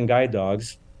 Southeastern Guide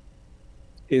Dogs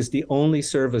is the only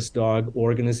service dog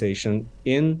organization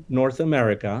in North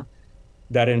America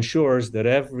that ensures that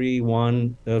every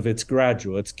one of its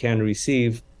graduates can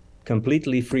receive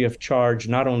completely free of charge,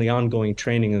 not only ongoing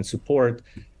training and support,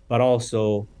 but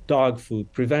also dog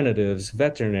food, preventatives,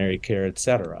 veterinary care,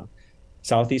 etc.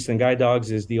 Southeastern Guide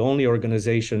Dogs is the only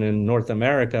organization in North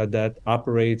America that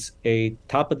operates a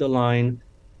top-of-the-line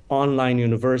online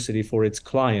university for its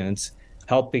clients,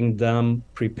 helping them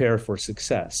prepare for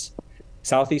success.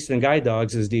 Southeastern Guide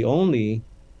Dogs is the only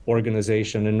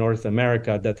organization in North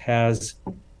America that has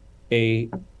a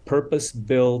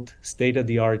purpose-built,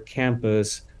 state-of-the-art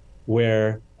campus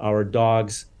where our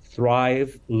dogs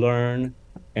thrive, learn,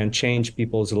 and change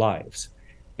people's lives.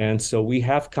 And so we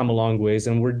have come a long ways,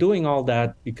 and we're doing all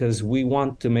that because we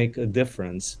want to make a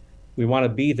difference. We want to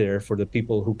be there for the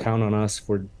people who count on us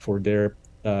for their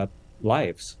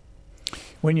lives.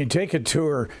 When you take a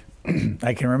tour,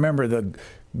 I can remember the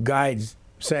guides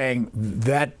saying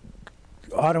that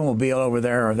automobile over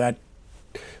there or that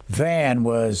van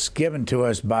was given to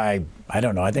us by, I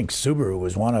don't know, I think Subaru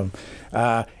was one of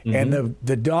them. And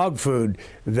the dog food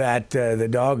that the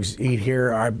dogs eat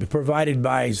here are provided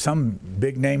by some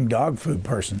big name dog food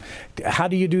person. How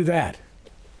do you do that?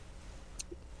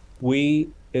 We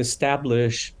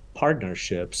establish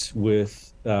partnerships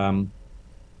with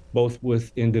both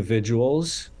with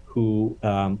individuals who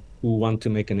want to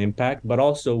make an impact, but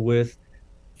also with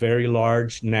very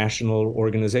large national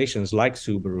organizations like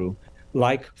Subaru,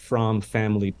 like From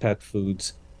Family Pet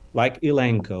Foods, like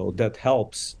Elanco, that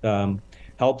helps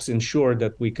ensure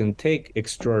that we can take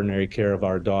extraordinary care of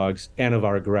our dogs and of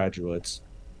our graduates.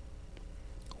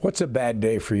 What's a bad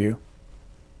day for you?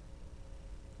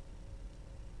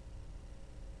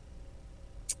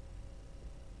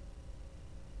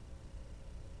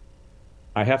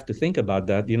 I have to think about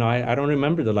that. You know, I don't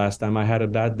remember the last time I had a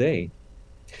bad day.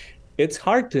 It's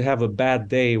hard to have a bad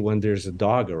day when there's a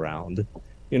dog around.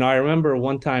 You know, I remember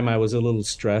one time I was a little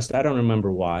stressed. I don't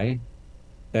remember why.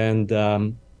 And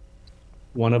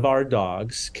one of our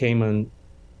dogs came and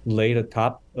laid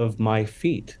atop of my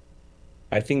feet.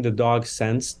 I think the dog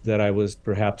sensed that I was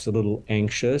perhaps a little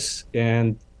anxious,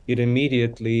 and it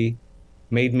immediately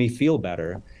made me feel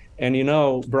better. And you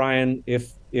know, Brian,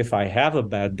 if I have a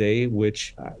bad day,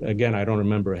 which again, I don't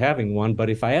remember having one, but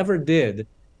if I ever did,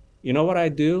 you know what I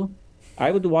do? I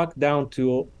would walk down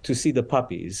to see the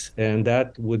puppies, and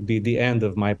that would be the end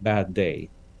of my bad day.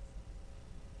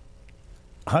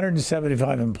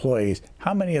 175 employees.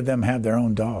 How many of them have their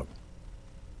own dog?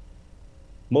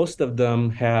 Most of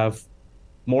them have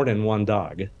more than one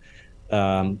dog.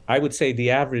 I would say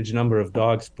the average number of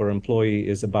dogs per employee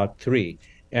is about 3.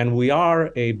 And we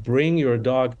are a bring your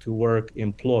dog to work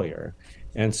employer.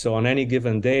 And so on any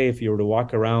given day, if you were to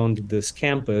walk around this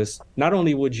campus, not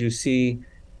only would you see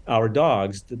our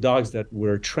dogs, the dogs that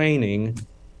we're training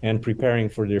and preparing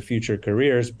for their future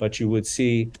careers, but you would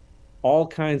see all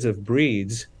kinds of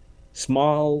breeds,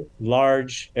 small,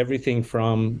 large, everything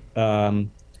from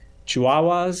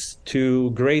Chihuahuas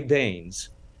to Great Danes.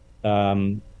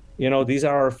 You know, these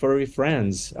are our furry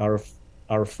friends, our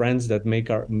friends that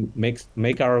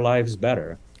make our lives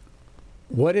better.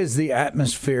 What is the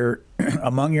atmosphere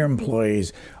among your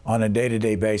employees on a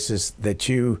day-to-day basis that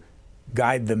you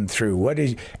guide them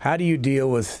through? How do you deal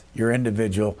with your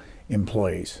individual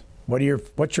employees?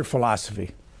 What's your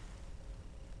philosophy?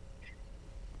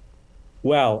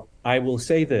 Well, I will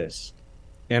say this,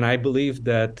 and I believe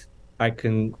that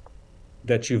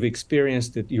you've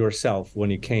experienced it yourself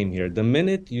when you came here. The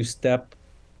minute you step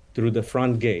through the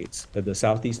front gates at the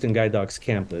Southeastern Guide Dogs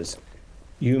campus,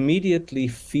 you immediately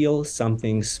feel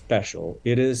something special.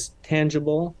 It is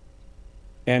tangible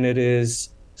and it is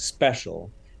special.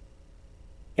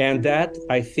 And that,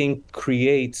 I think,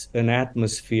 creates an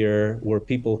atmosphere where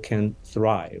people can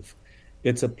thrive.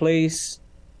 It's a place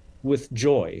with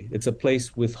joy. It's a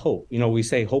place with hope. You know, we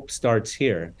say hope starts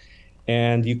here.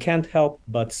 And you can't help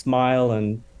but smile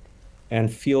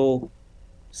and feel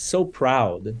so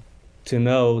proud to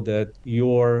know that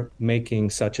you're making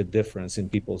such a difference in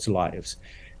people's lives.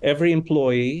 Every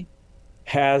employee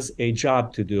has a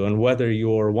job to do. And whether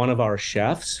you're one of our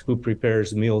chefs who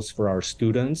prepares meals for our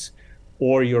students,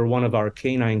 or you're one of our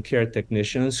canine care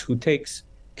technicians who takes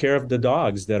care of the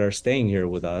dogs that are staying here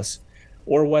with us,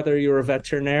 or whether you're a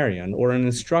veterinarian or an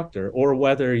instructor, or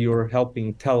whether you're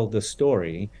helping tell the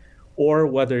story, or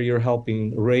whether you're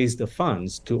helping raise the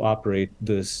funds to operate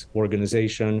this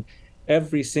organization,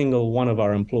 every single one of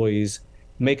our employees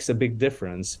makes a big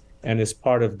difference and is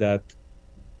part of that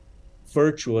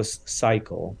virtuous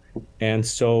cycle. And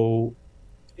so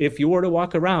if you were to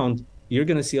walk around, you're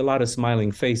going to see a lot of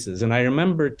smiling faces. And I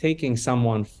remember taking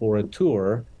someone for a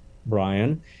tour,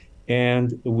 Brian,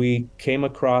 and we came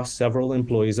across several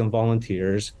employees and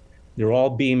volunteers. they're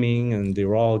all beaming and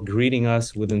they're all greeting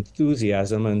us with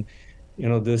enthusiasm. And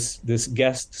this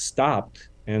guest stopped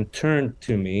and turned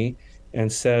to me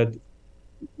and said,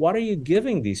 "What are you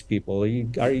giving these people?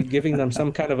 Are you giving them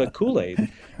some kind of a Kool-Aid?"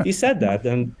 He said that,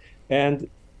 and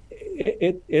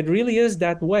it really is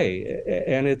that way,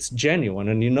 and it's genuine,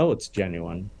 and it's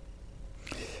genuine.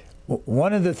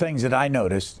 One of the things that I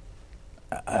noticed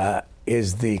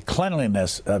is the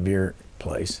cleanliness of your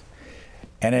place,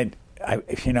 and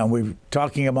we're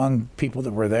talking among people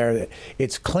that were there that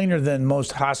it's cleaner than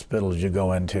most hospitals you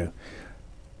go into.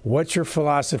 What's your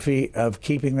philosophy of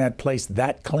keeping that place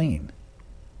that clean?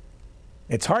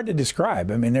 It's hard to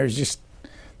describe. I mean, there's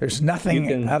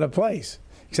nothing out of place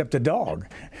except a dog.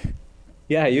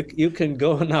 Yeah, you can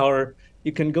go in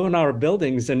our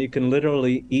buildings and you can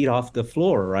literally eat off the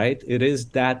floor, right? It is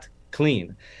that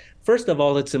clean. First of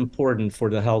all, it's important for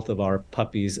the health of our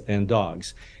puppies and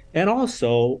dogs. And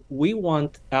also, we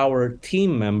want our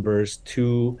team members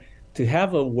to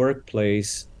have a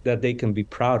workplace that they can be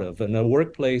proud of, and a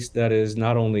workplace that is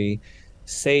not only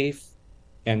safe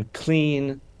and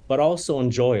clean, but also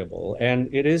enjoyable. And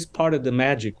it is part of the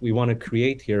magic we want to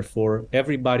create here for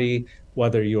everybody,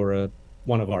 whether you're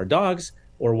one of our dogs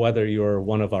or whether you're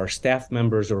one of our staff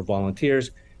members or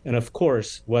volunteers, and of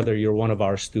course, whether you're one of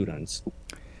our students.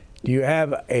 Do you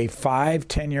have a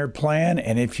 5-10-year plan?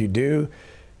 And if you do,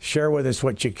 share with us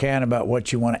what you can about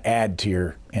what you want to add to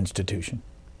your institution.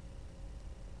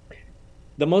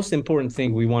 The most important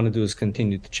thing we want to do is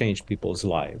continue to change people's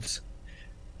lives.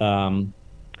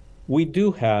 We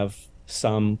do have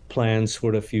some plans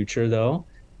for the future, though.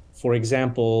 For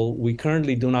example, we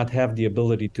currently do not have the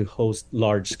ability to host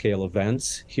large-scale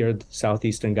events here at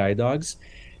Southeastern Guide Dogs.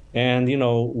 And,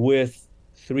 with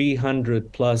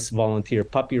 300 plus volunteer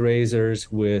puppy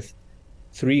raisers, with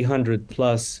 300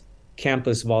 plus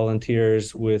campus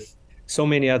volunteers, with so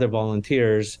many other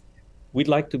volunteers, we'd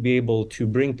like to be able to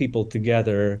bring people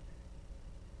together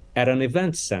at an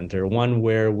event center, one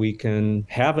where we can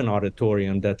have an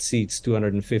auditorium that seats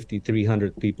 250,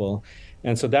 300 people.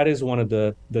 And so that is one of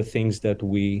the things that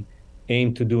we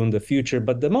aim to do in the future.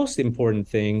 But the most important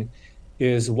thing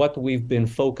is what we've been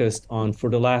focused on for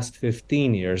the last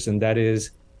 15 years, and that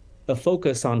is a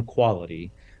focus on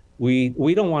quality. We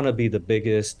don't want to be the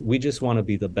biggest, we just want to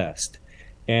be the best.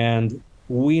 And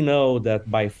we know that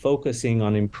by focusing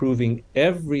on improving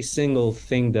every single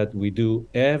thing that we do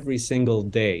every single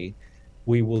day,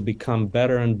 we will become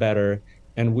better and better,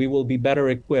 and we will be better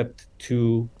equipped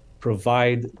to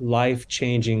provide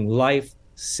life-changing,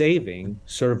 life-saving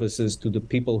services to the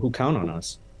people who count on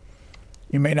us.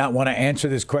 You may not want to answer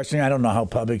this question. I don't know how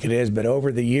public it is, but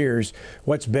over the years,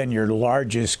 what's been your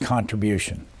largest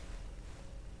contribution?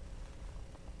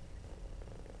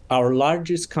 Our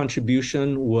largest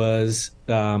contribution was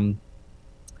about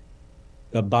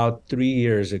 3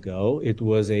 years ago. It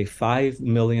was a $5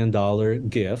 million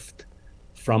gift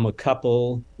from a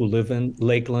couple who live in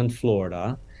Lakeland,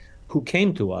 Florida, who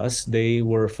came to us. They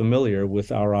were familiar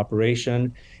with our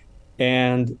operation,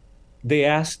 and they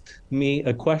asked me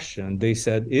a question. They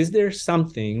said, "Is there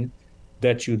something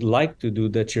that you'd like to do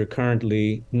that you're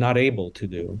currently not able to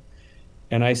do?"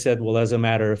 And I said, "Well, as a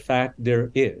matter of fact, there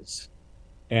is."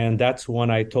 And that's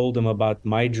when I told them about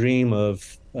my dream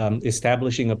of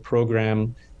establishing a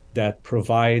program that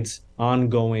provides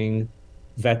ongoing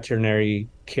veterinary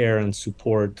care and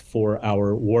support for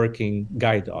our working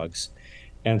guide dogs.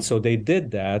 And so they did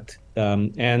that.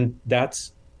 And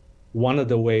that's one of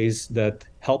the ways that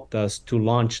helped us to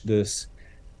launch this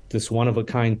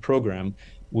one-of-a-kind program.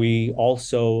 We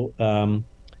also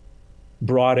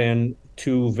brought in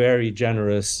two very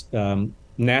generous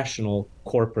national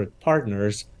corporate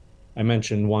partners. I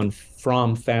mentioned one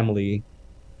from Family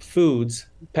Foods,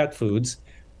 Pet Foods,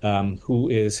 who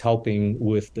is helping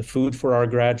with the food for our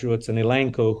graduates, and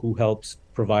Elanco, who helps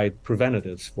provide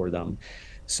preventatives for them.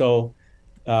 So,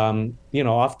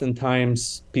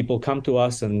 oftentimes people come to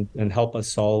us and help us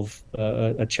solve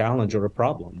a challenge or a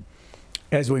problem.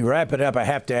 As we wrap it up, I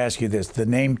have to ask you this. The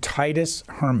name Titus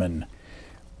Herman,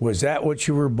 was that what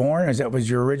you were born? Was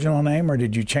your original name, or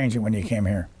did you change it when you came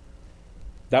here?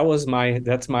 That's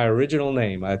my original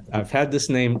name. I've had this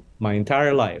name my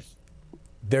entire life.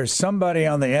 There's somebody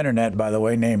on the internet, by the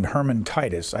way, named Herman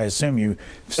Titus. I assume you've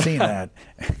seen that.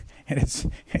 And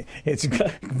it's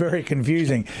very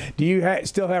confusing. Do you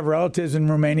still have relatives in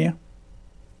Romania?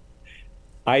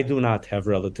 I do not have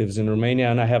relatives in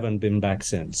Romania, and I haven't been back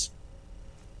since.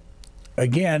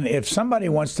 Again, if somebody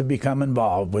wants to become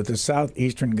involved with the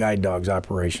Southeastern Guide Dogs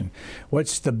operation,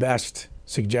 what's the best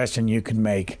suggestion you can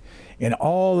make in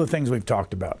all the things we've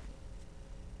talked about?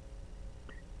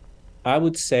 I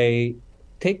would say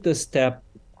take the step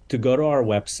to go to our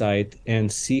website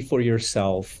and see for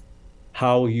yourself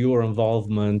how your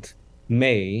involvement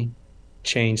may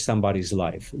change somebody's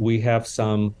life. We have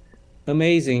some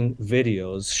amazing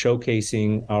videos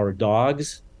showcasing our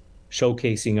dogs,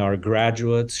 showcasing our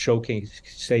graduates,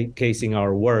 showcasing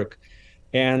our work.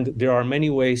 And there are many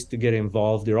ways to get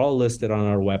involved. They're all listed on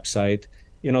our website.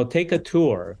 Take a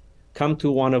tour. Come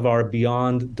to one of our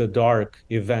Beyond the Dark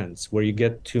events where you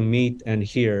get to meet and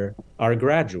hear our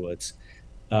graduates.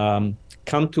 Come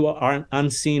to our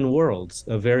Unseen Worlds,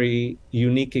 a very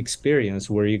unique experience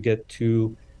where you get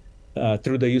to,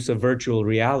 through the use of virtual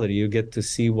reality, you get to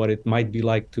see what it might be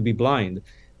like to be blind,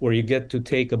 where you get to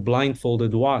take a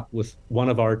blindfolded walk with one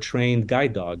of our trained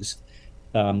guide dogs.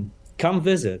 Come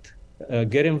visit,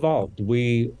 get involved.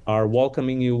 We are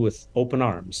welcoming you with open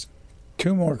arms.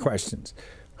 2 more questions.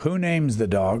 Who names the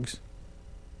dogs?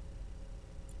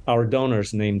 Our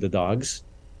donors name the dogs.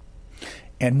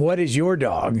 And what is your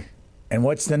dog? And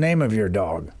what's the name of your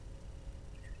dog?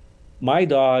 My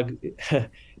dog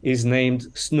is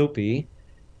named Snoopy.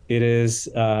 It is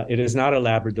not a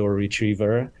Labrador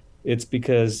Retriever. It's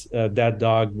because that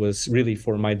dog was really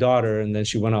for my daughter, and then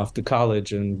she went off to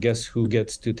college, and guess who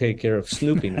gets to take care of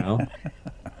Snoopy now?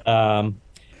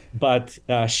 But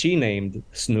she named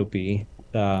Snoopy,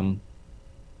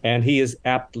 and he is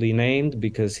aptly named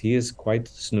because he is quite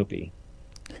Snoopy.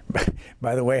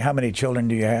 By the way, how many children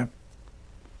do you have?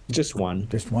 Just one.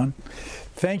 Just one.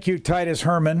 Thank you, Titus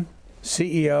Herman,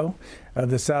 CEO of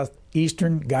the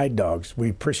Southeastern Guide Dogs. We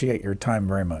appreciate your time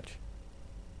very much.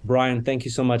 Brian, thank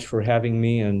you so much for having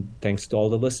me, and thanks to all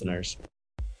the listeners.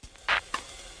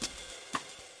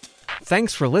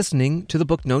 Thanks for listening to the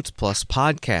Booknotes Plus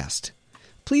podcast.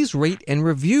 Please rate and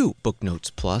review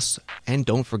Booknotes Plus, and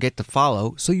don't forget to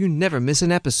follow so you never miss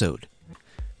an episode.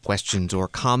 Questions or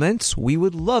comments, we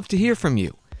would love to hear from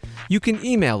you. You can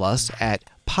email us at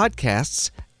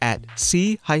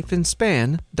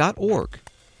podcasts@c-span.org.